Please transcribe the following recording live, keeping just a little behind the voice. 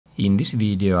In this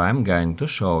video, I'm going to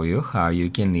show you how you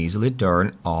can easily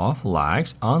turn off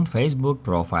likes on Facebook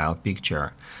profile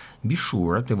picture. Be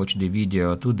sure to watch the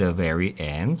video to the very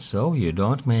end so you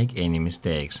don't make any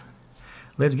mistakes.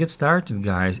 Let's get started,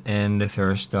 guys, and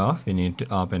first off we need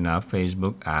to open up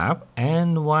Facebook app,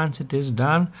 and once it is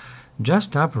done,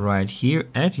 just tap right here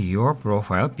at your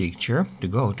profile picture to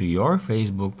go to your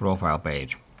Facebook profile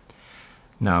page.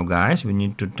 Now guys, we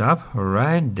need to tap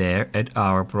right there at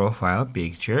our profile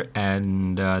picture,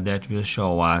 and that will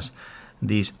show us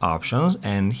these options.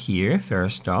 And here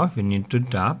first off we need to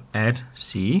tap at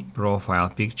see profile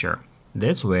picture.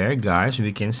 That's where, guys,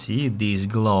 we can see this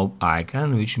globe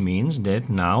icon, which means that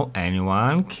now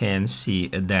anyone can see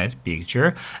that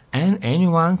picture and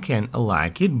anyone can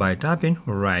like it by tapping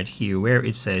right here where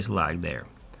it says like there.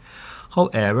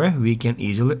 However, we can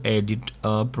easily edit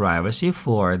privacy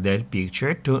for that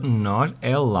picture to not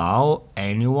allow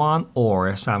anyone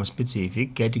or some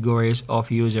specific categories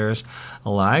of users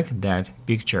like that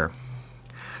picture.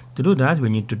 To do that, we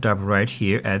need to tap right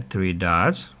here at three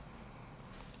dots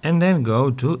and then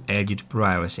go to Edit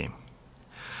Privacy.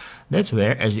 That's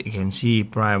where, as you can see,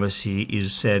 privacy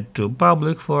is set to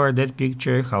public for that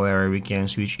picture. However, we can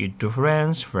switch it to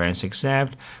friends, friends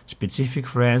accept, specific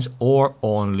friends, or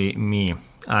only me.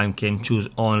 I can choose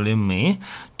only me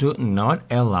to not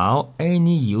allow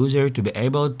any user to be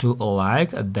able to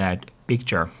like that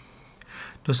picture.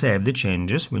 To save the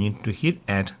changes, we need to hit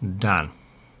at Done.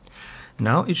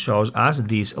 Now it shows us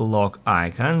this lock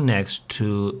icon next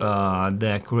to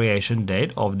the creation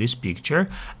date of this picture,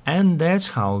 and that's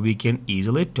how we can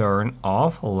easily turn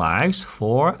off likes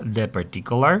for the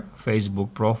particular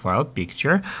Facebook profile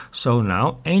picture. So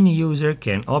now any user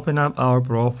can open up our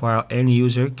profile, any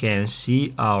user can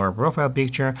see our profile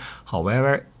picture.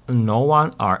 However, no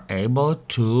one are able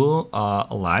to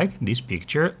like this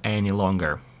picture any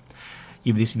longer.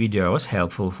 If this video was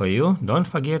helpful for you, don't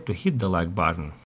forget to hit the like button.